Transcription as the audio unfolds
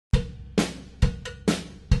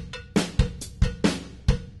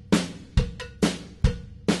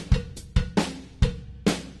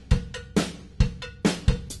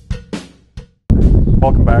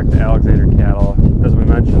Welcome back to Alexander Cattle. As we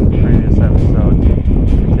mentioned in the previous episode,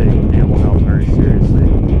 we take animal health very seriously.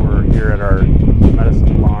 We're here at our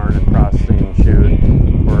medicine barn and processing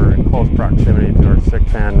chute. We're in close proximity to our sick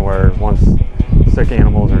pen, where once sick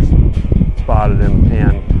animals are spotted in the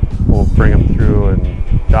pen, we'll bring them through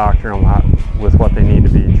and doctor them with what they need to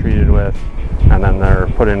be treated with, and then they're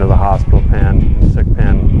put into the hospital pen and sick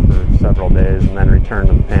pen for several days and then returned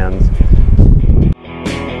to the pens.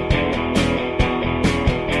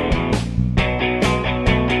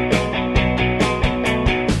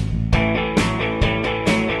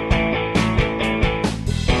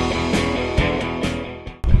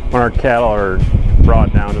 When our cattle are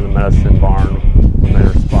brought down to the medicine barn when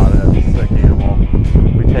they're spotted as a sick animal,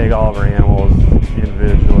 we take all of our animals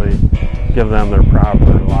individually, give them their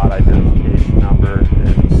proper lot identification number,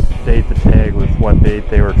 and date the tag with what date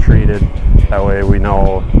they were treated. That way we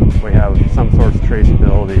know we have some sort of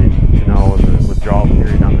traceability to know the withdrawal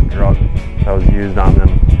period on the drug that was used on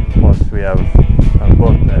them. Plus we have a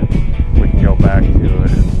book that we can go back to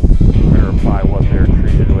and verify what they were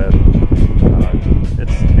treated with.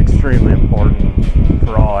 It's extremely important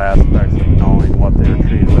for all aspects of knowing what they were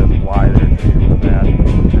treated with, why they were treated with that,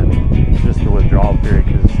 and just the withdrawal period,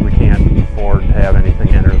 because we can't afford to have anything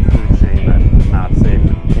enter the food chain that is not safe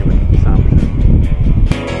for human consumption.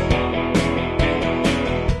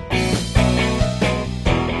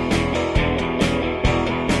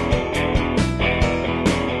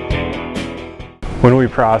 When we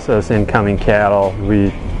process incoming cattle,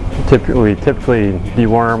 we typically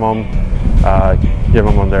deworm them, give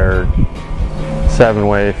them their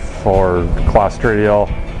 7-way for Clostridial,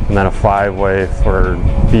 and then a 5-way for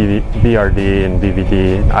BRD and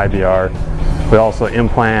BVD, IBR. We also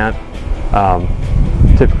implant.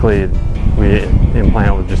 Typically we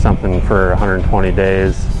implant with just something for 120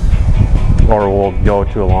 days, or we'll go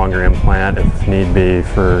to a longer implant if need be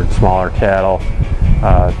for smaller cattle.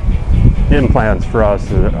 Implants for us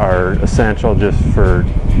are essential just for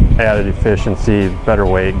added efficiency, better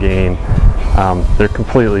weight gain. They're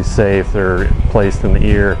completely safe. They're placed in the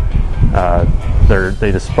ear.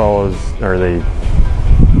 They dispose, or they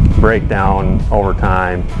break down over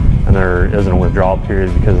time, and there isn't a withdrawal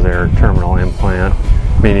period because they're a terminal implant,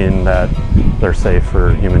 meaning that they're safe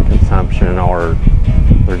for human consumption, or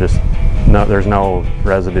there's no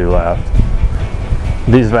residue left.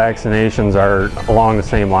 These vaccinations are along the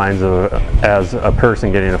same lines as a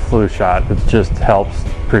person getting a flu shot. It just helps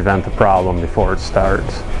prevent the problem before it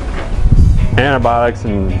starts. Antibiotics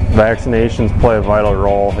and vaccinations play a vital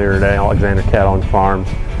role here at Alexander Cattlemen Farms.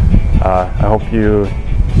 I hope you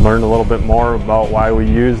learned a little bit more about why we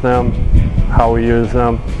use them, how we use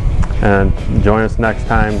them, and join us next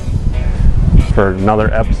time for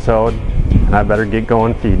another episode. And I better get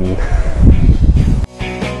going feeding.